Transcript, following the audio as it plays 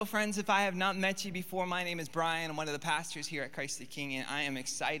Friends, if I have not met you before, my name is Brian. I'm one of the pastors here at Christ the King, and I am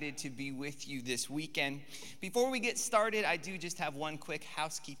excited to be with you this weekend. Before we get started, I do just have one quick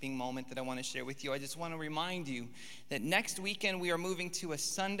housekeeping moment that I want to share with you. I just want to remind you that next weekend we are moving to a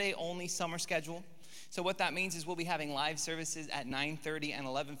Sunday-only summer schedule. So what that means is we'll be having live services at 9:30 and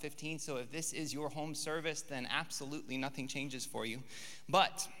 11:15. So if this is your home service, then absolutely nothing changes for you.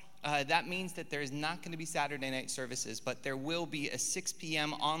 But that means that there is not going to be Saturday night services, but there will be a 6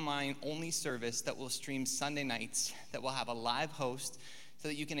 p.m. online-only service that will stream Sunday nights that will have a live host so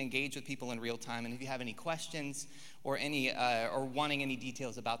that you can engage with people in real time. And if you have any questions or or wanting any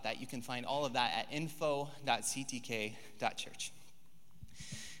details about that, you can find all of that at info.ctk.church.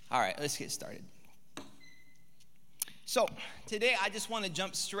 All right, let's get started. So today I just want to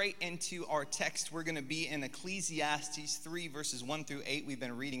jump straight into our text. We're going to be in Ecclesiastes 3 verses 1 through 8. We've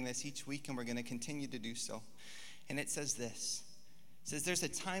been reading this each week and we're going to continue to do so. And it says this. It says, "There's a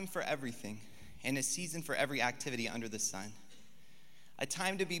time for everything and a season for every activity under the sun. A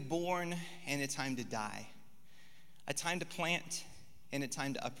time to be born and a time to die. A time to plant and a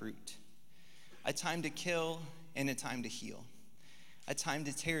time to uproot. A time to kill and a time to heal. A time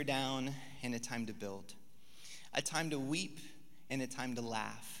to tear down and a time to build. A time to weep and a time to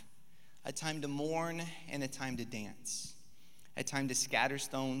laugh. A time to mourn and a time to dance. A time to scatter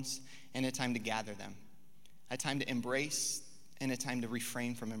stones and a time to gather them. A time to embrace and a time to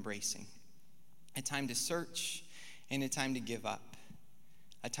refrain from embracing. A time to search and a time to give up.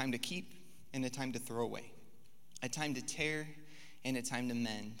 A time to keep and a time to throw away. A time to tear and a time to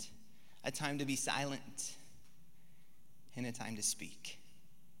mend. A time to be silent and a time to speak.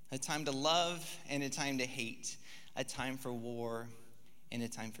 A time to love and a time to hate. A time for war and a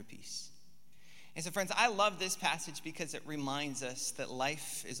time for peace." And so, friends, I love this passage because it reminds us that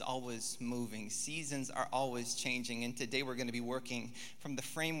life is always moving. Seasons are always changing. And today we're going to be working from the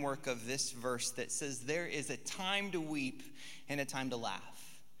framework of this verse that says there is a time to weep and a time to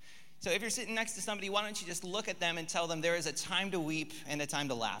laugh. So if you're sitting next to somebody, why don't you just look at them and tell them there is a time to weep and a time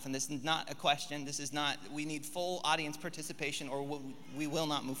to laugh. And this is not a question. This is not, we need full audience participation or we will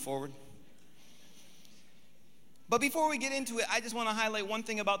not move forward. But before we get into it, I just want to highlight one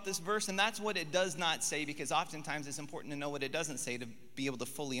thing about this verse, and that's what it does not say, because oftentimes it's important to know what it doesn't say to be able to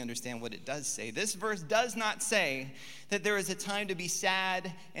fully understand what it does say. This verse does not say that there is a time to be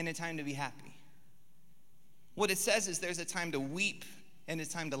sad and a time to be happy. What it says is there's a time to weep and a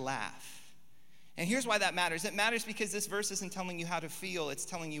time to laugh. And here's why that matters. It matters because this verse isn't telling you how to feel, it's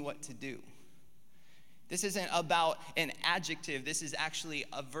telling you what to do. This isn't about an adjective. This is actually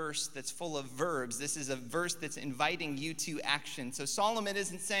a verse that's full of verbs. This is a verse that's inviting you to action. So Solomon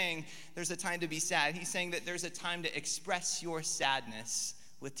isn't saying there's a time to be sad. He's saying that there's a time to express your sadness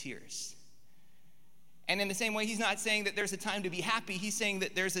with tears. And in the same way, he's not saying that there's a time to be happy. He's saying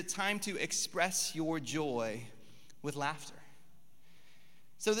that there's a time to express your joy with laughter.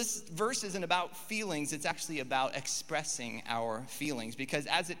 So this verse isn't about feelings, it's actually about expressing our feelings, because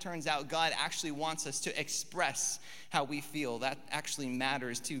as it turns out, God actually wants us to express how we feel. That actually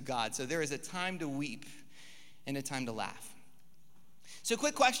matters to God. So there is a time to weep and a time to laugh. So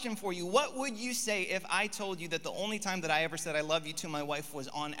quick question for you. What would you say if I told you that the only time that I ever said I love you to my wife was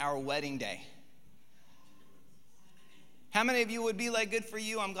on our wedding day? How many of you would be like, good for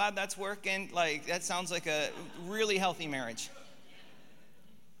you, I'm glad that's working? Like, that sounds like a really healthy marriage.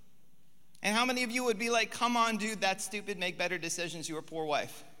 And how many of you would be like, come on, dude, that's stupid, make better decisions, you're a poor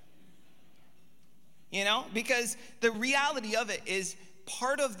wife? You know, because the reality of it is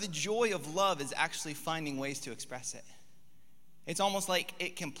part of the joy of love is actually finding ways to express it. It's almost like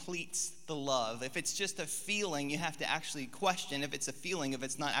it completes the love. If it's just a feeling, you have to actually question if it's a feeling, if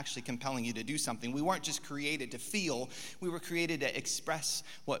it's not actually compelling you to do something. We weren't just created to feel. We were created to express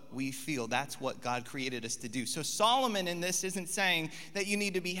what we feel. That's what God created us to do. So Solomon in this isn't saying that you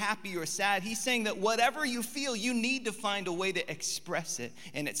need to be happy or sad. He's saying that whatever you feel, you need to find a way to express it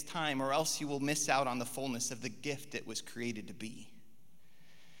in its time, or else you will miss out on the fullness of the gift it was created to be.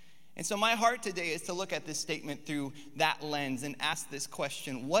 And so my heart today is to look at this statement through that lens and ask this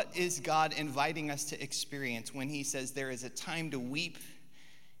question: what is God inviting us to experience when he says there is a time to weep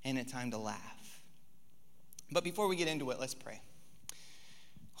and a time to laugh? But before we get into it, let's pray.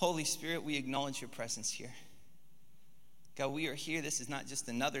 Holy Spirit, we acknowledge your presence here. God, we are here. This is not just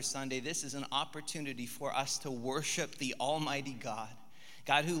another Sunday. This is an opportunity for us to worship the Almighty God.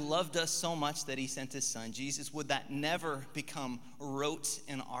 God, who loved us so much that he sent his son. Jesus, would that never become rote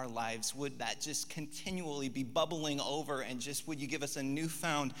in our lives? Would that just continually be bubbling over, and just would you give us a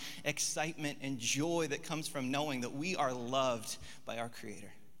newfound excitement and joy that comes from knowing that we are loved by our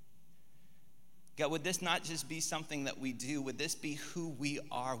Creator? God, would this not just be something that we do? Would this be who we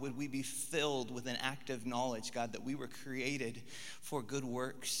are? Would we be filled with an active knowledge, God, that we were created for good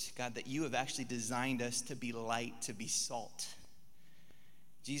works? God, that you have actually designed us to be light, to be salt.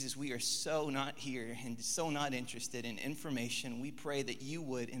 Jesus, we are so not here and so not interested in information. We pray that you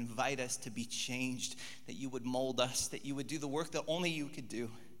would invite us to be changed, that you would mold us, that you would do the work that only you could do.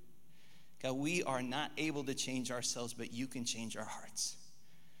 God, we are not able to change ourselves, but you can change our hearts.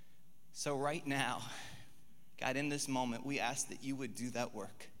 So right now, God, in this moment, we ask that you would do that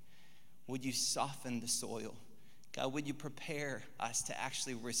work. Would you soften the soil? God, would you prepare us to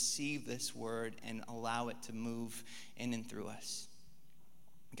actually receive this word and allow it to move in and through us?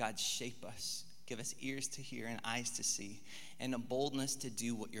 God, shape us. Give us ears to hear and eyes to see and a boldness to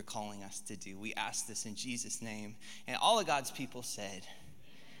do what you're calling us to do. We ask this in Jesus' name. And all of God's people said,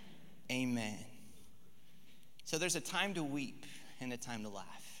 Amen. So there's a time to weep and a time to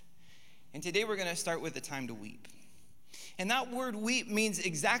laugh. And today we're going to start with the time to weep. And that word weep means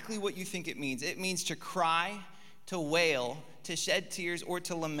exactly what you think it means. It means to cry, to wail, to shed tears, or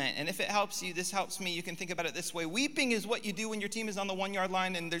to lament. And if it helps you, this helps me, you can think about it this way. Weeping is what you do when your team is on the 1-yard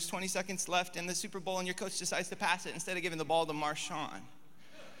line and there's 20 seconds left in the Super Bowl and your coach decides to pass it instead of giving the ball to Marshawn.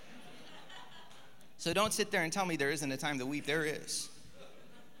 So don't sit there and tell me there isn't a time to weep. There is.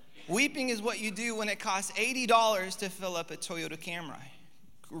 Weeping is what you do when it costs $80 to fill up a Toyota Camry.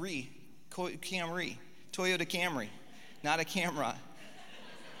 Toyota Camry, not a camera.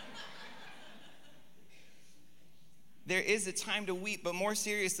 There is a time to weep, but more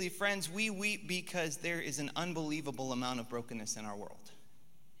seriously, friends, we weep because there is an unbelievable amount of brokenness in our world.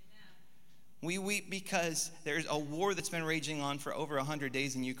 Amen. We weep because there's a war that's been raging on for over 100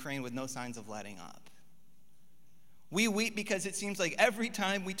 days in Ukraine with no signs of letting up. We weep because it seems like every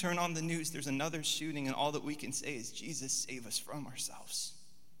time we turn on the news, there's another shooting, and all that we can say is, Jesus, save us from ourselves.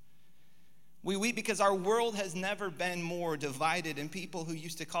 We weep because our world has never been more divided, and people who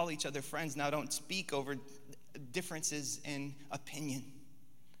used to call each other friends now don't speak over differences in opinion.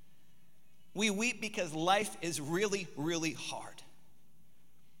 We weep because life is really, really hard.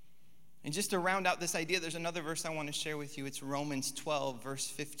 And just to round out this idea, there's another verse I want to share with you. It's Romans 12, verse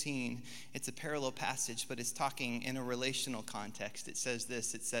 15. It's a parallel passage, but it's talking in a relational context. It says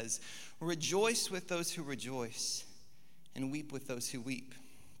this, it says, rejoice with those who rejoice and weep with those who weep.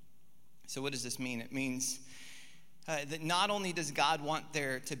 So what does this mean? It means that not only does God want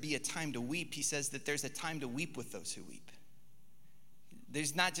there to be a time to weep, he says that there's a time to weep with those who weep.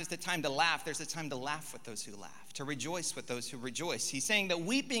 There's not just a time to laugh, there's a time to laugh with those who laugh, to rejoice with those who rejoice. He's saying that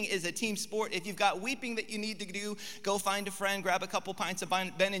weeping is a team sport. If you've got weeping that you need to do, go find a friend, grab a couple pints of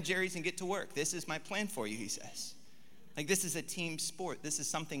Ben and Jerry's and get to work. This is my plan for you, he says. Like, this is a team sport. This is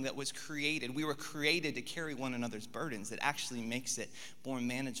something that was created. We were created to carry one another's burdens. It actually makes it more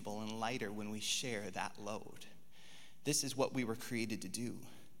manageable and lighter when we share that load. This is what we were created to do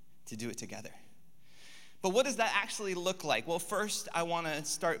it together. But what does that actually look like? Well, first, I want to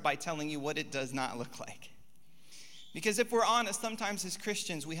start by telling you what it does not look like. Because if we're honest, sometimes as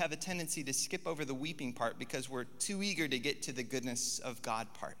Christians, we have a tendency to skip over the weeping part because we're too eager to get to the goodness of God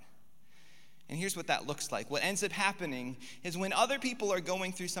part. And here's what that looks like. What ends up happening is when other people are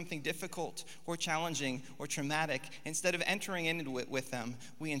going through something difficult or challenging or traumatic, instead of entering into it with them,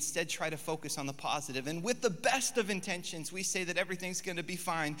 we instead try to focus on the positive. And with the best of intentions, we say that everything's going to be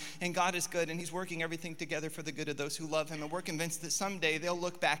fine and God is good and he's working everything together for the good of those who love him. And we're convinced that someday they'll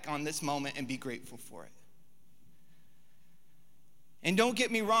look back on this moment and be grateful for it. And don't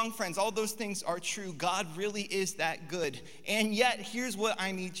get me wrong, friends, all those things are true. God really is that good. And yet, here's what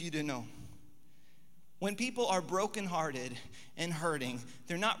I need you to know. When people are brokenhearted and hurting,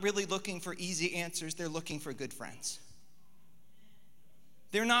 they're not really looking for easy answers. They're looking for good friends.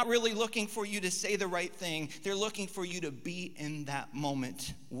 They're not really looking for you to say the right thing. They're looking for you to be in that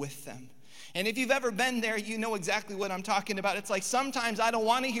moment with them. And if you've ever been there, you know exactly what I'm talking about. It's like sometimes I don't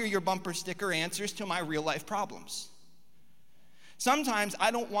want to hear your bumper sticker answers to my real life problems. Sometimes I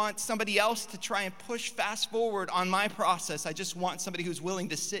don't want somebody else to try and push fast forward on my process. I just want somebody who's willing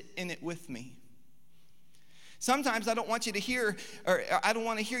to sit in it with me. Sometimes I don't want you to hear, or I don't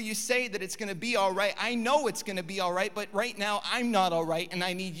want to hear you say that it's going to be all right. I know it's going to be all right, but right now I'm not all right, and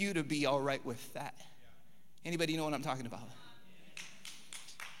I need you to be all right with that. Anybody know what I'm talking about?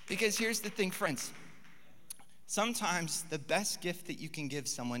 Because here's the thing, friends. Sometimes the best gift that you can give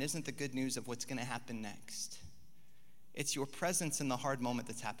someone isn't the good news of what's going to happen next. It's your presence in the hard moment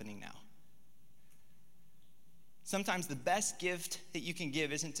that's happening now. Sometimes the best gift that you can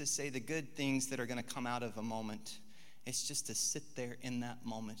give isn't to say the good things that are going to come out of a moment. It's just to sit there in that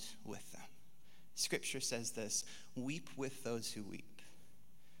moment with them. Scripture says this, weep with those who weep.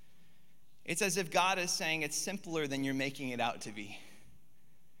 It's as if God is saying it's simpler than you're making it out to be.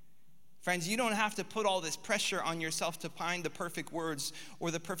 Friends, you don't have to put all this pressure on yourself to find the perfect words or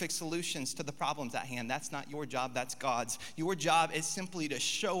the perfect solutions to the problems at hand. That's not your job, that's God's. Your job is simply to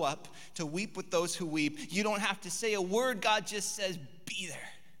show up, to weep with those who weep. You don't have to say a word. God just says, be there.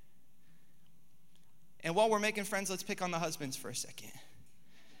 And while we're making friends, let's pick on the husbands for a second.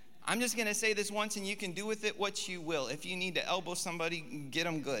 I'm just going to say this once, and you can do with it what you will. If you need to elbow somebody, get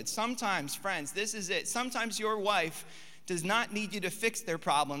them good. Sometimes, friends, this is it. Sometimes your wife does not need you to fix their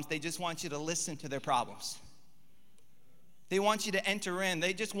problems. They just want you to listen to their problems. They want you to enter in.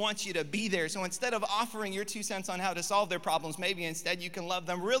 They just want you to be there. So instead of offering your 2 cents on how to solve their problems, maybe instead you can love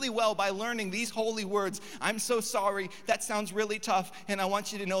them really well by learning these holy words. I'm so sorry. That sounds really tough. And I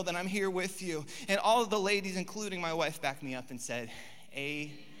want you to know that I'm here with you. And all of the ladies, including my wife, backed me up and said,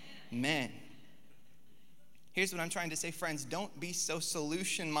 amen. Here's what I'm trying to say, friends. Don't be so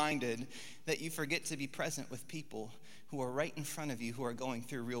solution-minded that you forget to be present with people who are right in front of you who are going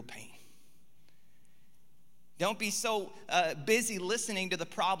through real pain. Don't be so busy listening to the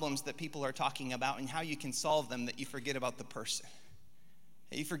problems that people are talking about and how you can solve them that you forget about the person.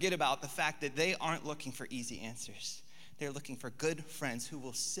 That you forget about the fact that they aren't looking for easy answers. They're looking for good friends who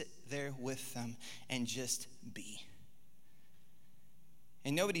will sit there with them and just be.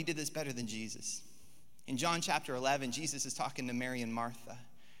 And nobody did this better than Jesus. In John chapter 11, Jesus is talking to Mary and Martha.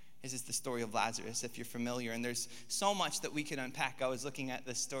 This is the story of Lazarus, if you're familiar. And there's so much that we could unpack. I was looking at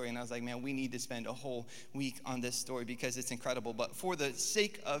this story, and I was like, man, we need to spend a whole week on this story because it's incredible. But for the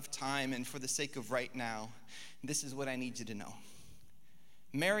sake of time and for the sake of right now, this is what I need you to know.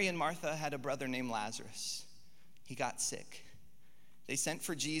 Mary and Martha had a brother named Lazarus. He got sick. They sent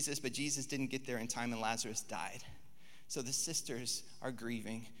for Jesus, but Jesus didn't get there in time, and Lazarus died. So the sisters are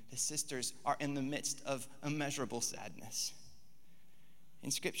grieving. The sisters are in the midst of immeasurable sadness.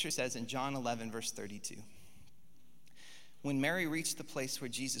 And Scripture says in John 11, verse 32, when Mary reached the place where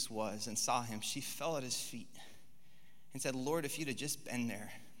Jesus was and saw him, she fell at his feet and said, Lord, if you'd have just been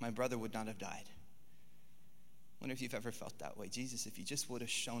there, my brother would not have died. I wonder if you've ever felt that way. Jesus, if you just would have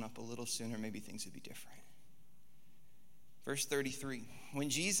shown up a little sooner, maybe things would be different. Verse 33, when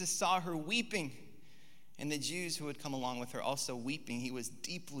Jesus saw her weeping, and the Jews who had come along with her also weeping, he was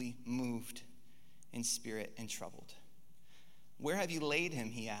deeply moved in spirit and troubled. Where have you laid him,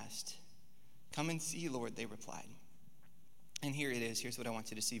 he asked. Come and see, Lord, they replied. And here it is. Here's what I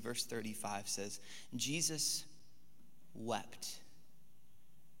want you to see. Verse 35 says, Jesus wept.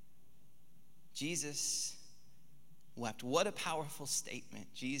 Jesus wept. What a powerful statement.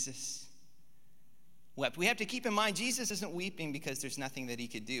 Jesus wept. We have to keep in mind, Jesus isn't weeping because there's nothing that he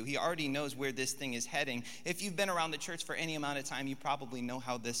could do. He already knows where this thing is heading. If you've been around the church for any amount of time, you probably know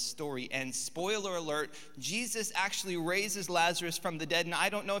how this story ends. Spoiler alert, Jesus actually raises Lazarus from the dead. And I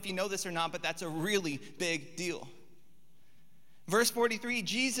don't know if you know this or not, but that's a really big deal. Verse 43,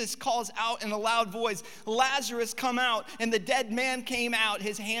 Jesus calls out in a loud voice, Lazarus, come out. And the dead man came out,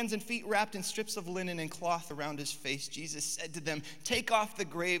 his hands and feet wrapped in strips of linen and cloth around his face. Jesus said to them, take off the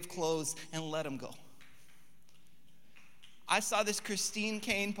grave clothes and let him go. I saw this Christine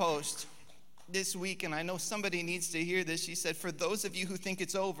Kane post this week, and I know somebody needs to hear this. She said, for those of you who think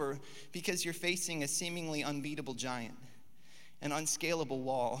it's over because you're facing a seemingly unbeatable giant, an unscalable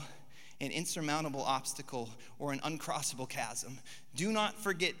wall, an insurmountable obstacle, or an uncrossable chasm, do not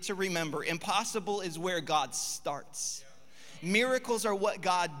forget to remember, impossible is where God starts. Miracles are what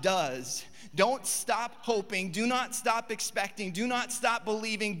God does. Don't stop hoping. Do not stop expecting. Do not stop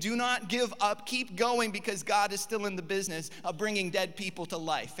believing. Do not give up. Keep going because God is still in the business of bringing dead people to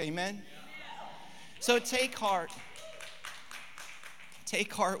life. Amen? So take heart.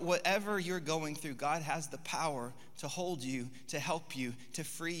 Take heart, whatever you're going through, God has the power to hold you, to help you, to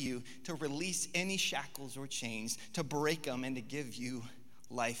free you, to release any shackles or chains, to break them and to give you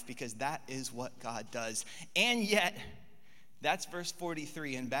life because that is what God does. And yet, that's verse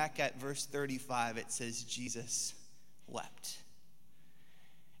 43, and back at verse 35, it says, Jesus wept.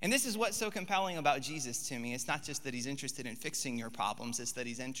 And this is what's so compelling about Jesus to me. It's not just that he's interested in fixing your problems, it's that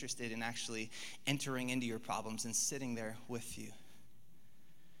he's interested in actually entering into your problems and sitting there with you.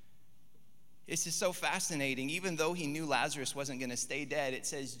 This is so fascinating. Even though he knew Lazarus wasn't going to stay dead, it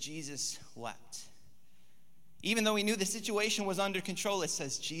says Jesus wept. Even though he knew the situation was under control, it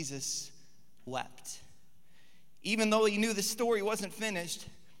says Jesus wept. Even though he knew the story wasn't finished,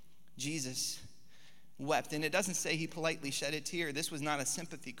 Jesus wept. And it doesn't say he politely shed a tear. This was not a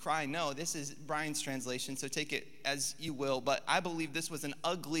sympathy cry. No, this is Brian's translation, so take it as you will. But I believe this was an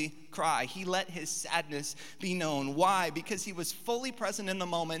ugly cry. He let his sadness be known. Why? Because he was fully present in the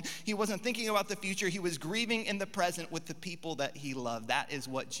moment. He wasn't thinking about the future. He was grieving in the present with the people that he loved. That is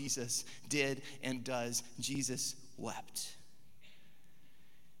what Jesus did and does. Jesus wept.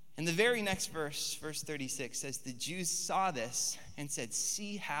 And the very next verse, verse 36, says, the Jews saw this and said,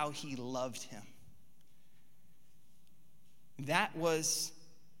 see how he loved him. That was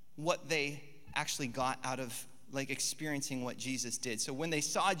what they actually got out of experiencing what Jesus did. So when they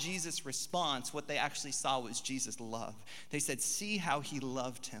saw Jesus' response, what they actually saw was Jesus' love. They said, see how he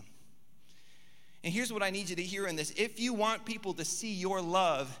loved him. And here's what I need you to hear in this. If you want people to see your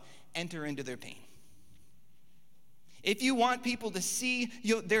love, enter into their pain. If you want people to see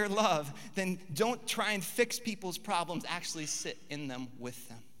their love, then don't try and fix people's problems. Actually sit in them with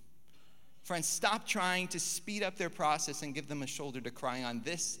them. Friends, stop trying to speed up their process and give them a shoulder to cry on.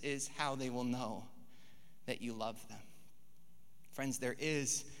 This is how they will know that you love them. Friends, there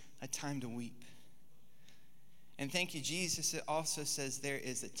is a time to weep. And thank you, Jesus. It also says there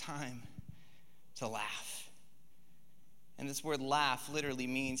is a time to laugh. And this word laugh literally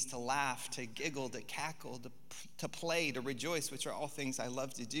means to laugh, to giggle, to cackle, to play, to rejoice, which are all things I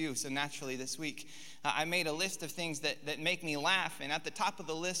love to do. So naturally this week, I made a list of things that make me laugh. And at the top of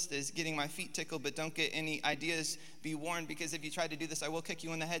the list is getting my feet tickled, but don't get any ideas, be warned, because if you try to do this, I will kick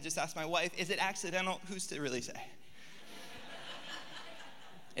you in the head. Just ask my wife, is it accidental? Who's to really say?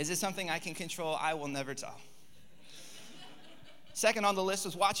 Is it something I can control? I will never tell. Second on the list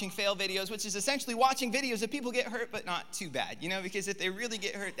was watching fail videos, which is essentially watching videos of people get hurt, but not too bad, because if they really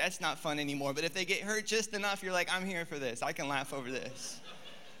get hurt, that's not fun anymore. But if they get hurt just enough, you're like, I'm here for this. I can laugh over this.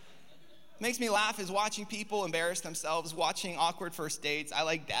 Makes me laugh is watching people embarrass themselves, watching awkward first dates. I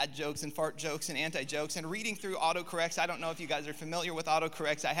like dad jokes and fart jokes and anti-jokes, and reading through autocorrects. I don't know if you guys are familiar with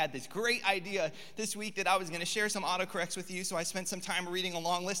autocorrects. I had this great idea this week that I was going to share some autocorrects with you, so I spent some time reading a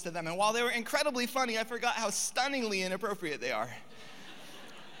long list of them. And while they were incredibly funny, I forgot how stunningly inappropriate they are.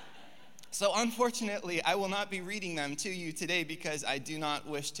 So unfortunately, I will not be reading them to you today because I do not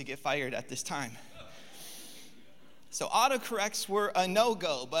wish to get fired at this time. So autocorrects were a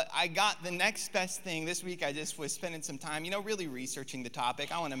no-go, but I got the next best thing. This week I just was spending some time, really researching the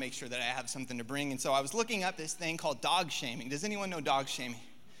topic. I want to make sure that I have something to bring. And so I was looking up this thing called dog shaming. Does anyone know dog shaming?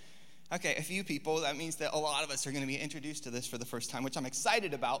 Okay, a few people. That means that a lot of us are going to be introduced to this for the first time, which I'm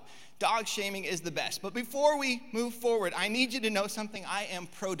excited about. Dog shaming is the best. But before we move forward, I need you to know something. I am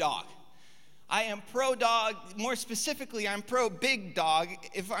pro-dog. I am pro-dog. More specifically, I'm pro-big dog.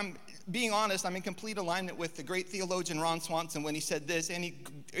 If I'm being honest, I'm in complete alignment with the great theologian Ron Swanson when he said this,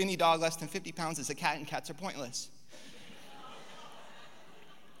 any dog less than 50 pounds is a cat and cats are pointless.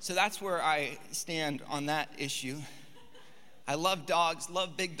 So that's where I stand on that issue. I love dogs,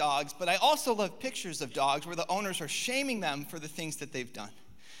 love big dogs, but I also love pictures of dogs where the owners are shaming them for the things that they've done.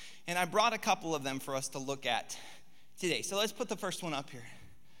 And I brought a couple of them for us to look at today. So let's put the first one up here.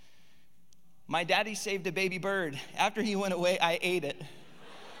 My daddy saved a baby bird. After he went away, I ate it.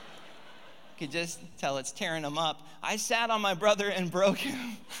 You could just tell it's tearing him up. I sat on my brother and broke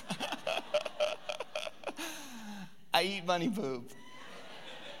him. I eat bunny poop.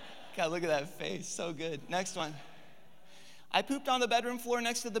 God, look at that face. So good. Next one. I pooped on the bedroom floor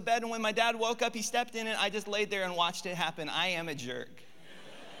next to the bed, and when my dad woke up, he stepped in, and I just laid there and watched it happen. I am a jerk.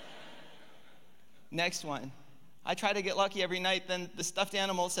 Next one. I try to get lucky every night, then the stuffed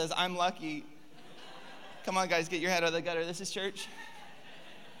animal says, I'm lucky. Come on, guys, get your head out of the gutter. This is church.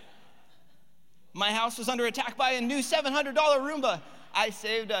 My house was under attack by a new $700 Roomba. I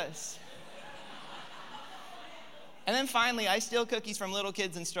saved us. And then finally, I steal cookies from little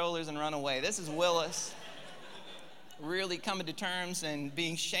kids in strollers and run away. This is Willis really coming to terms and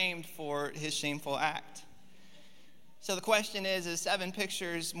being shamed for his shameful act. So the question is 7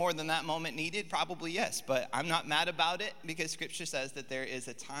 pictures more than that moment needed? Probably yes, but I'm not mad about it because Scripture says that there is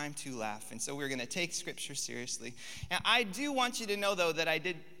a time to laugh. And so we're going to take Scripture seriously. And I do want you to know, though, that I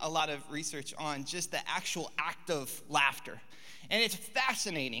did a lot of research on just the actual act of laughter. And it's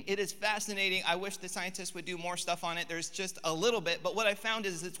fascinating. It is fascinating. I wish the scientists would do more stuff on it. There's just a little bit. But what I found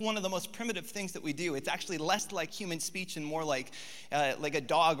is it's one of the most primitive things that we do. It's actually less like human speech and more like a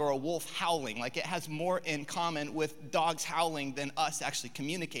dog or a wolf howling. Like it has more in common with dogs howling than us actually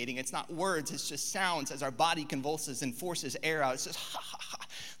communicating. It's not words. It's just sounds as our body convulses and forces air out. It's just ha, ha, ha.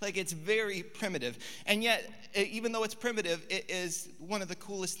 Like it's very primitive. And yet, even though it's primitive, it is one of the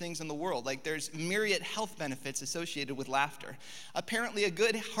coolest things in the world. Like there's myriad health benefits associated with laughter. Apparently, a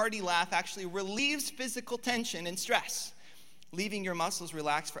good, hearty laugh actually relieves physical tension and stress, leaving your muscles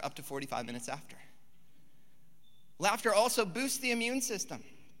relaxed for up to 45 minutes after. Laughter also boosts the immune system.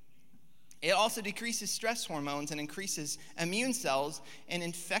 It also decreases stress hormones and increases immune cells and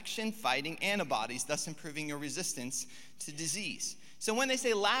infection-fighting antibodies, thus improving your resistance to disease. So when they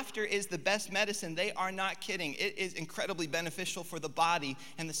say laughter is the best medicine, they are not kidding. It is incredibly beneficial for the body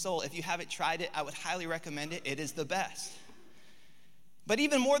and the soul. If you haven't tried it, I would highly recommend it. It is the best. But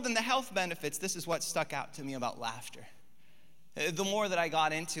even more than the health benefits, this is what stuck out to me about laughter. The more that I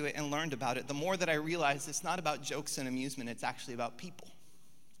got into it and learned about it, the more that I realized it's not about jokes and amusement, it's actually about people.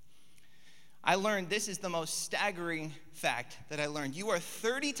 I learned this is the most staggering fact that I learned. You are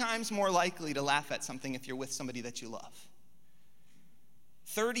 30 times more likely to laugh at something if you're with somebody that you love.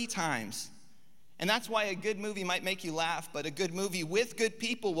 30 times. And that's why a good movie might make you laugh, but a good movie with good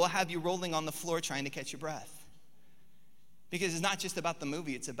people will have you rolling on the floor trying to catch your breath. Because it's not just about the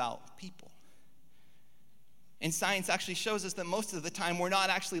movie, it's about people. And science actually shows us that most of the time we're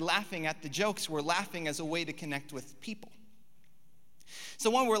not actually laughing at the jokes, we're laughing as a way to connect with people. So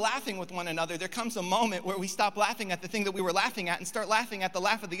when we're laughing with one another, there comes a moment where we stop laughing at the thing that we were laughing at and start laughing at the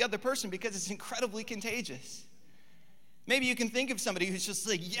laugh of the other person because it's incredibly contagious. Maybe you can think of somebody who's just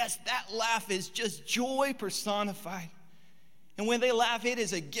like, yes, that laugh is just joy personified. And when they laugh, it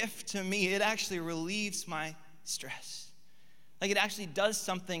is a gift to me. It actually relieves my stress. Like it actually does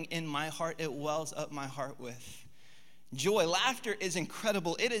something in my heart. It wells up my heart with joy. Laughter is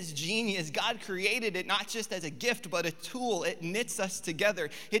incredible. It is genius. God created it not just as a gift, but a tool. It knits us together.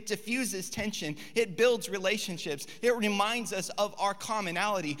 It diffuses tension. It builds relationships. It reminds us of our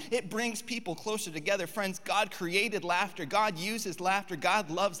commonality. It brings people closer together. Friends, God created laughter. God uses laughter. God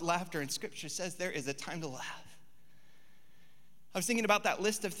loves laughter. And Scripture says there is a time to laugh. I was thinking about that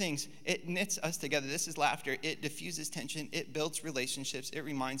list of things. It knits us together. This is laughter. It diffuses tension. It builds relationships. It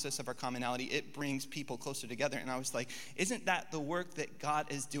reminds us of our commonality. It brings people closer together. And I was like, isn't that the work that God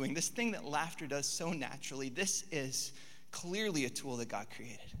is doing? This thing that laughter does so naturally, this is clearly a tool that God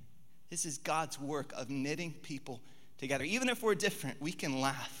created. This is God's work of knitting people together. Even if we're different, we can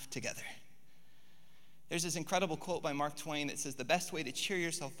laugh together. There's this incredible quote by Mark Twain that says, the best way to cheer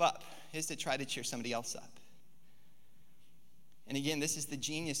yourself up is to try to cheer somebody else up. And again, this is the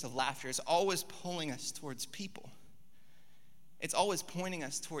genius of laughter. It's always pulling us towards people. It's always pointing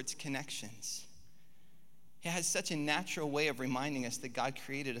us towards connections. It has such a natural way of reminding us that God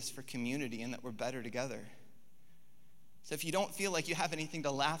created us for community and that we're better together. So if you don't feel like you have anything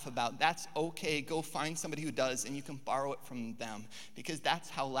to laugh about, that's okay. Go find somebody who does, and you can borrow it from them, because that's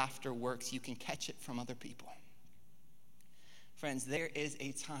how laughter works. You can catch it from other people. Friends, there is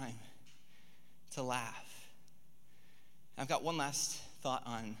a time to laugh. I've got one last thought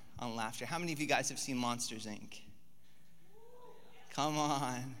on laughter. How many of you guys have seen Monsters, Inc.? Come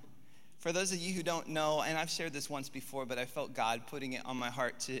on. For those of you who don't know, and I've shared this once before, but I felt God putting it on my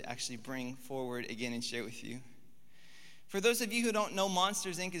heart to actually bring forward again and share with you. For those of you who don't know,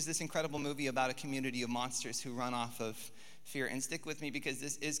 Monsters, Inc. is this incredible movie about a community of monsters who run off of fear. And stick with me because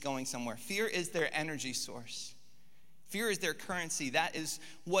this is going somewhere. Fear is their energy source. Fear is their currency. That is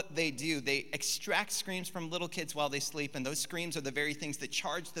what they do. They extract screams from little kids while they sleep, and those screams are the very things that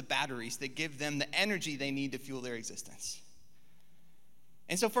charge the batteries, that give them the energy they need to fuel their existence.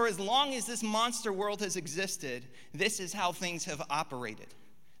 And so for as long as this monster world has existed, this is how things have operated.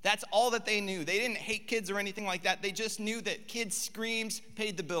 That's all that they knew. They didn't hate kids or anything like that. They just knew that kids' screams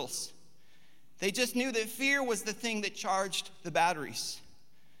paid the bills. They just knew that fear was the thing that charged the batteries.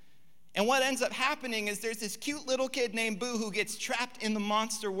 And what ends up happening is there's this cute little kid named Boo who gets trapped in the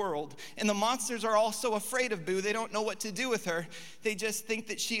monster world. And the monsters are all so afraid of Boo, they don't know what to do with her. They just think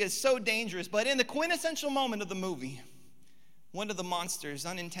that she is so dangerous. But in the quintessential moment of the movie, one of the monsters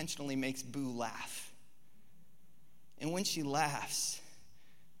unintentionally makes Boo laugh. And when she laughs,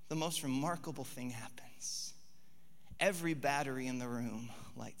 the most remarkable thing happens. Every battery in the room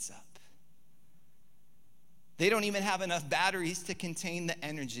lights up. They don't even have enough batteries to contain the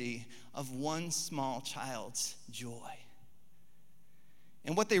energy of one small child's joy.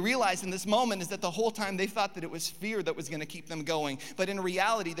 And what they realized in this moment is that the whole time they thought that it was fear that was going to keep them going. But in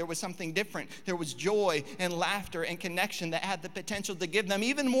reality, there was something different. There was joy and laughter and connection that had the potential to give them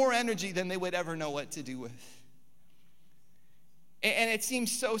even more energy than they would ever know what to do with. And it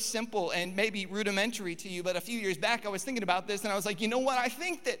seems so simple and maybe rudimentary to you, but a few years back I was thinking about this and I was like, you know what? I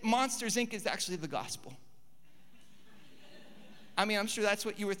think that Monsters, Inc. is actually the gospel. I mean, I'm sure that's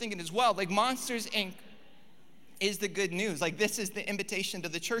what you were thinking as well. Like, Monsters, Inc. is the good news. Like, this is the invitation to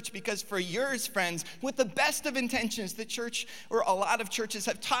the church, because for years, friends, with the best of intentions, the church, or a lot of churches,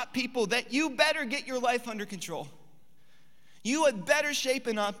 have taught people that you better get your life under control. You had better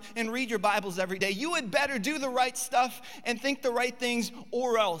shapen up and read your Bibles every day. You had better do the right stuff and think the right things,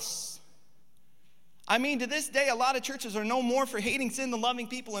 or else. I mean, to this day, a lot of churches are no more for hating sin than loving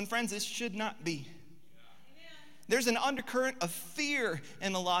people, and friends, this should not be. There's an undercurrent of fear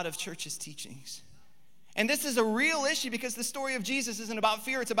in a lot of churches' teachings. And this is a real issue because the story of Jesus isn't about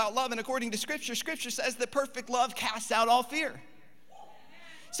fear, it's about love. And according to Scripture, Scripture says that perfect love casts out all fear.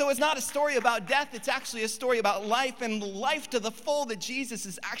 So it's not a story about death, it's actually a story about life, and life to the full that Jesus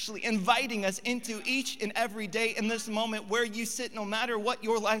is actually inviting us into each and every day in this moment where you sit. No matter what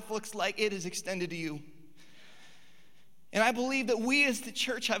your life looks like, it is extended to you. And I believe that we as the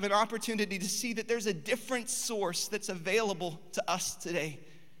church have an opportunity to see that there's a different source that's available to us today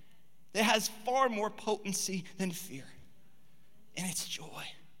that has far more potency than fear, and it's joy.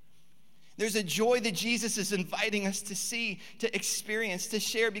 There's a joy that Jesus is inviting us to see, to experience, to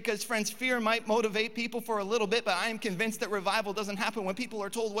share, because, friends, fear might motivate people for a little bit, but I am convinced that revival doesn't happen when people are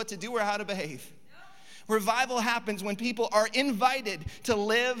told what to do or how to behave. Revival happens when people are invited to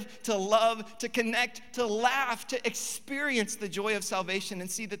live, to love, to connect, to laugh, to experience the joy of salvation and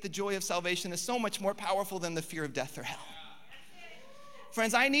see that the joy of salvation is so much more powerful than the fear of death or hell.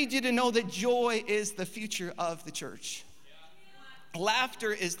 Friends, I need you to know that joy is the future of the church.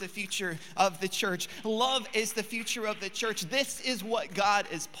 Laughter is the future of the church. Love is the future of the church. This is what God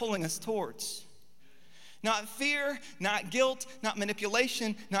is pulling us towards. Not fear, not guilt, not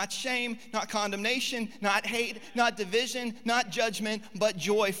manipulation, not shame, not condemnation, not hate, not division, not judgment, but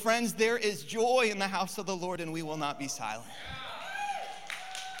joy. Friends, there is joy in the house of the Lord, and we will not be silent.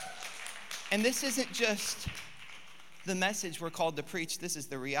 And this isn't just the message we're called to preach. This is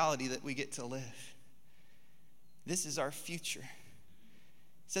the reality that we get to live. This is our future.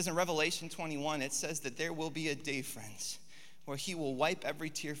 It says in Revelation 21, it says that there will be a day, friends, where he will wipe every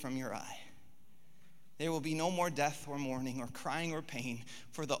tear from your eye. There will be no more death or mourning or crying or pain,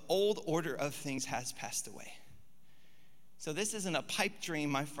 for the old order of things has passed away. So this isn't a pipe dream,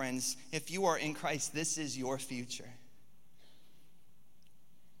 my friends. If you are in Christ, this is your future.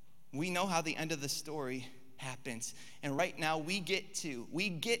 We know how the end of the story happens. And right now we get to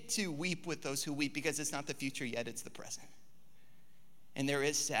weep with those who weep, because it's not the future yet, it's the present. And there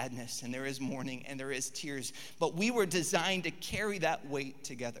is sadness, and there is mourning, and there is tears. But we were designed to carry that weight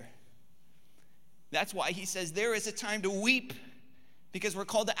together. That's why he says there is a time to weep, because we're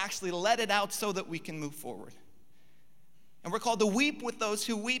called to actually let it out so that we can move forward. And we're called to weep with those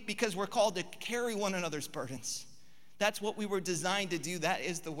who weep, because we're called to carry one another's burdens. That's what we were designed to do. That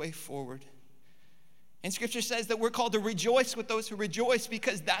is the way forward. And Scripture says that we're called to rejoice with those who rejoice,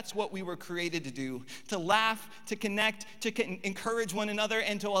 because that's what we were created to do. To laugh, to connect, to encourage one another,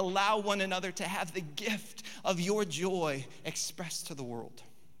 and to allow one another to have the gift of your joy expressed to the world.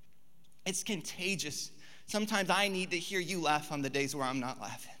 It's contagious. Sometimes I need to hear you laugh on the days where I'm not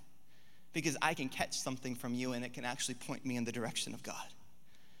laughing, because I can catch something from you and it can actually point me in the direction of God.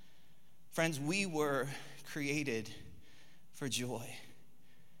 Friends, we were created for joy.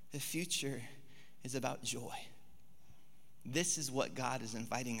 The future is about joy. This is what God is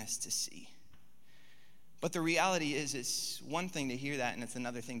inviting us to see. But the reality is, it's one thing to hear that, and it's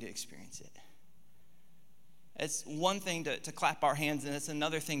another thing to experience it. It's one thing to clap our hands, and it's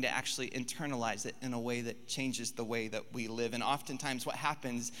another thing to actually internalize it in a way that changes the way that we live. And oftentimes what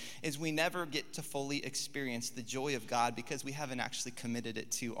happens is we never get to fully experience the joy of God because we haven't actually committed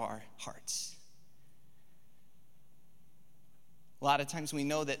it to our hearts. A lot of times we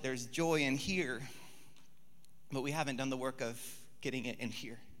know that there's joy in here, but we haven't done the work of getting it in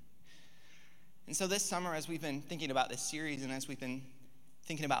here. And so this summer, as we've been thinking about this series, and as we've been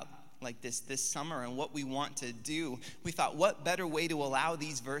thinking about like this summer and what we want to do, we thought, what better way to allow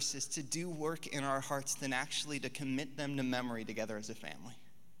these verses to do work in our hearts than actually to commit them to memory together as a family.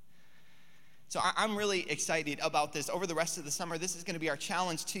 So I'm really excited about this. Over the rest of the summer, this is going to be our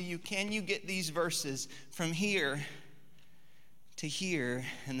challenge to you. Can you get these verses from here to here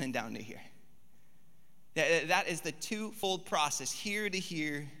and then down to here? That is the twofold process, here to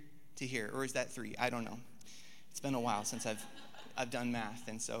here to here. Or is that three? I don't know. It's been a while since I've done math,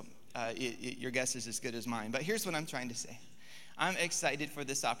 and so your guess is as good as mine. But here's what I'm trying to say. I'm excited for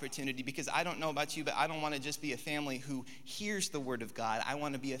this opportunity because I don't know about you, but I don't want to just be a family who hears the Word of God. I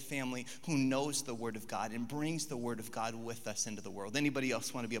want to be a family who knows the Word of God and brings the Word of God with us into the world. Anybody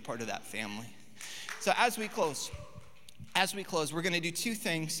else want to be a part of that family? So as we close, we're going to do two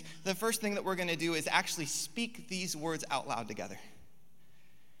things. The first thing that we're going to do is actually speak these words out loud together.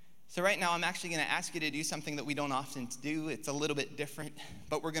 So right now, I'm actually going to ask you to do something that we don't often do. It's a little bit different,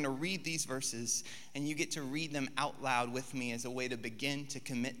 but we're going to read these verses, and you get to read them out loud with me as a way to begin to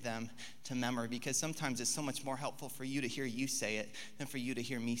commit them to memory, because sometimes it's so much more helpful for you to hear you say it than for you to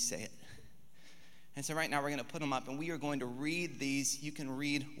hear me say it. And so right now, we're going to put them up, and we are going to read these. You can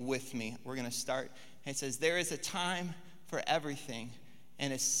read with me. We're going to start It says, there is a time for everything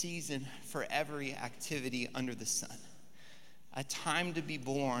and a season for every activity under the sun. A time to be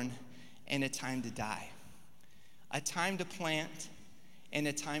born and a time to die. A time to plant and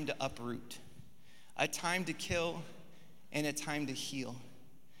a time to uproot. A time to kill and a time to heal.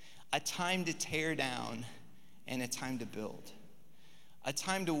 A time to tear down and a time to build. A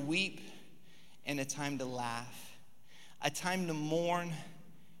time to weep and a time to laugh. A time to mourn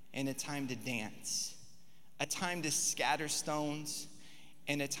and a time to dance. A time to scatter stones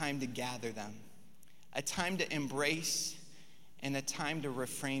and a time to gather them. A time to embrace and a time to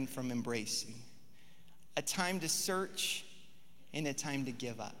refrain from embracing. A time to search and a time to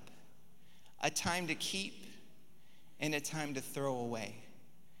give up. A time to keep and a time to throw away.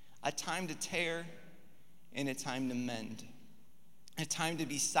 A time to tear and a time to mend. A time to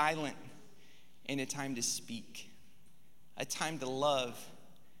be silent and a time to speak. A time to love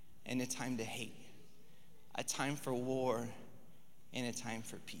and a time to hate. A time for war and a time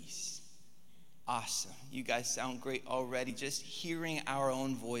for peace. Awesome. You guys sound great already. Just hearing our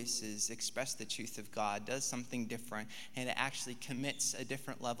own voices express the truth of God does something different, and it actually commits a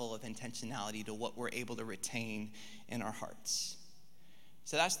different level of intentionality to what we're able to retain in our hearts.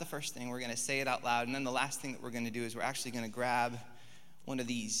 So that's the first thing. We're going to say it out loud, and then the last thing that we're going to do is we're actually going to grab one of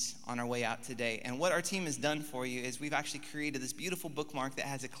these on our way out today. And what our team has done for you is we've actually created this beautiful bookmark that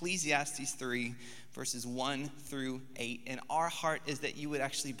has Ecclesiastes 3, verses 1 through 8. And our heart is that you would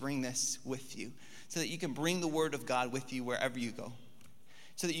actually bring this with you so that you can bring the word of God with you wherever you go.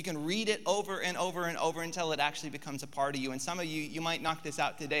 So that you can read it over and over and over until it actually becomes a part of you. And some of you might knock this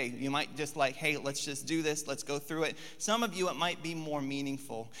out today. You might just like, hey, let's just do this. Let's go through it. Some of you, it might be more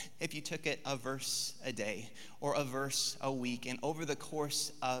meaningful if you took it a verse a day or a verse a week. And over the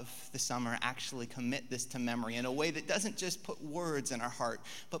course of the summer, actually commit this to memory in a way that doesn't just put words in our heart,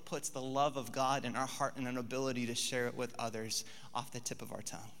 but puts the love of God in our heart and an ability to share it with others off the tip of our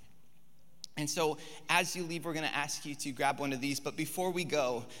tongue. And so as you leave, we're going to ask you to grab one of these. But before we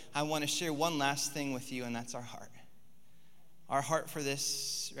go, I want to share one last thing with you, and that's our heart. Our heart for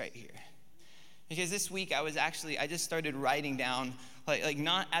this right here. Because this week I just started writing down, like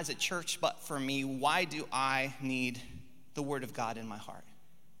not as a church, but for me, why do I need the word of God in my heart?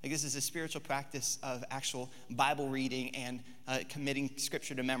 Like this is a spiritual practice of actual Bible reading and committing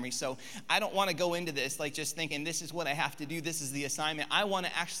scripture to memory. So I don't want to go into this like just thinking this is what I have to do, this is the assignment. I want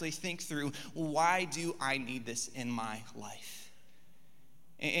to actually think through, why do I need this in my life?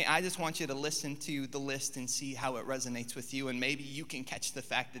 And I just want you to listen to the list and see how it resonates with you. And maybe you can catch the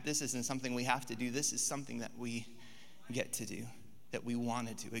fact that this isn't something we have to do. This is something that we get to do, that we want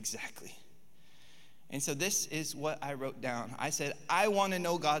to do exactly. And so this is what I wrote down. I said, I want to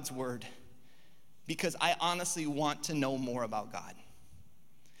know God's word because I honestly want to know more about God.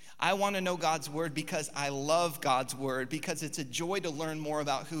 I want to know God's word because I love God's word, because it's a joy to learn more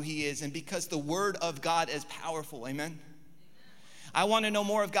about who he is, and because the word of God is powerful. Amen? I want to know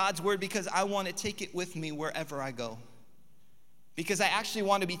more of God's word because I want to take it with me wherever I go. Because I actually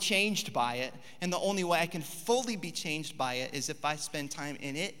want to be changed by it, and the only way I can fully be changed by it is if I spend time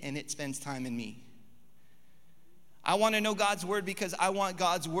in it and it spends time in me. I want to know God's word because I want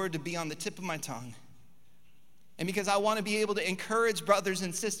God's word to be on the tip of my tongue. And because I want to be able to encourage brothers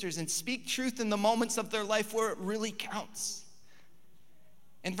and sisters and speak truth in the moments of their life where it really counts.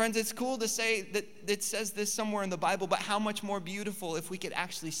 And friends, it's cool to say that it says this somewhere in the Bible, but how much more beautiful if we could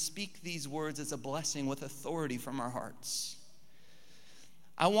actually speak these words as a blessing with authority from our hearts.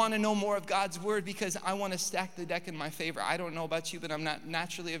 I want to know more of God's word because I want to stack the deck in my favor. I don't know about you, but I'm not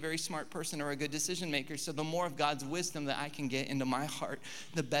naturally a very smart person or a good decision maker. So the more of God's wisdom that I can get into my heart,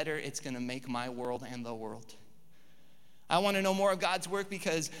 the better it's going to make my world and the world. I want to know more of God's work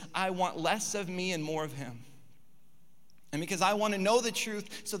because I want less of me and more of him. And because I want to know the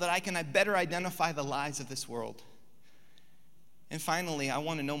truth so that I can better identify the lies of this world. And finally, I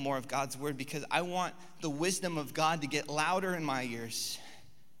want to know more of God's word because I want the wisdom of God to get louder in my ears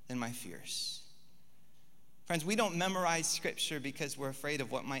than my fears. Friends, we don't memorize scripture because we're afraid of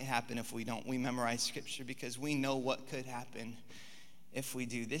what might happen if we don't. We memorize scripture because we know what could happen if we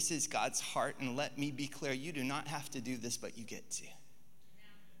do. This is God's heart, and let me be clear, you do not have to do this, but you get to.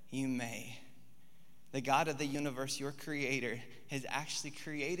 You may. The God of the universe, your creator, has actually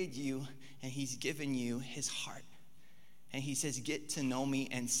created you, and he's given you his heart. And he says, get to know me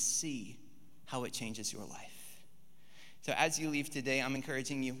and see how it changes your life. So as you leave today, I'm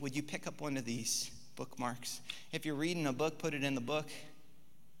encouraging you, would you pick up one of these bookmarks? If you're reading a book, put it in the book.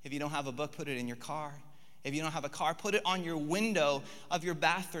 If you don't have a book, put it in your car. If you don't have a car, put it on your window of your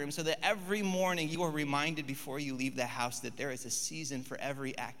bathroom so that every morning you are reminded before you leave the house that there is a season for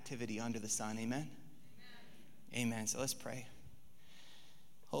every activity under the sun. Amen? Amen. So let's pray.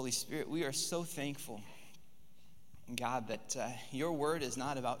 Holy Spirit, we are so thankful, God, that your word is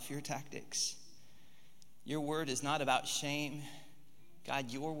not about fear tactics. Your word is not about shame. God,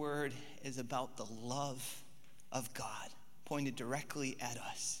 your word is about the love of God pointed directly at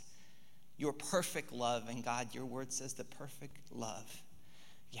us. Your perfect love. And God, your word says the perfect love,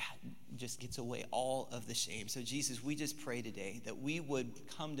 just gets away all of the shame. So Jesus, we just pray today that we would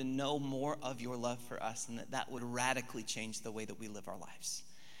come to know more of your love for us, and that would radically change the way that we live our lives.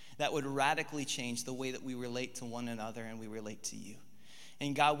 That would radically change the way that we relate to one another and we relate to you.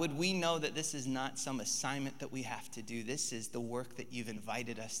 And God, would we know that this is not some assignment that we have to do. This is the work that you've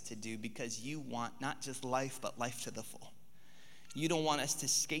invited us to do, because you want not just life, but life to the full. You don't want us to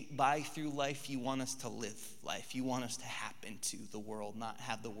skate by through life. You want us to live life. You want us to happen to the world, not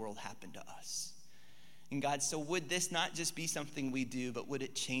have the world happen to us. And God, so would this not just be something we do, but would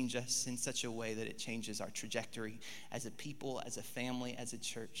it change us in such a way that it changes our trajectory as a people, as a family, as a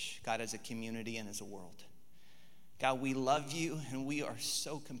church, God, as a community, and as a world. God, we love you, and we are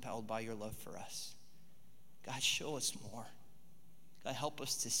so compelled by your love for us. God, show us more. God, help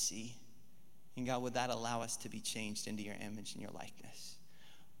us to see. And God, would that allow us to be changed into your image and your likeness?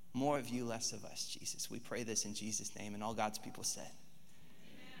 More of you, less of us, Jesus. We pray this in Jesus' name. And all God's people said,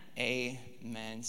 amen. Amen.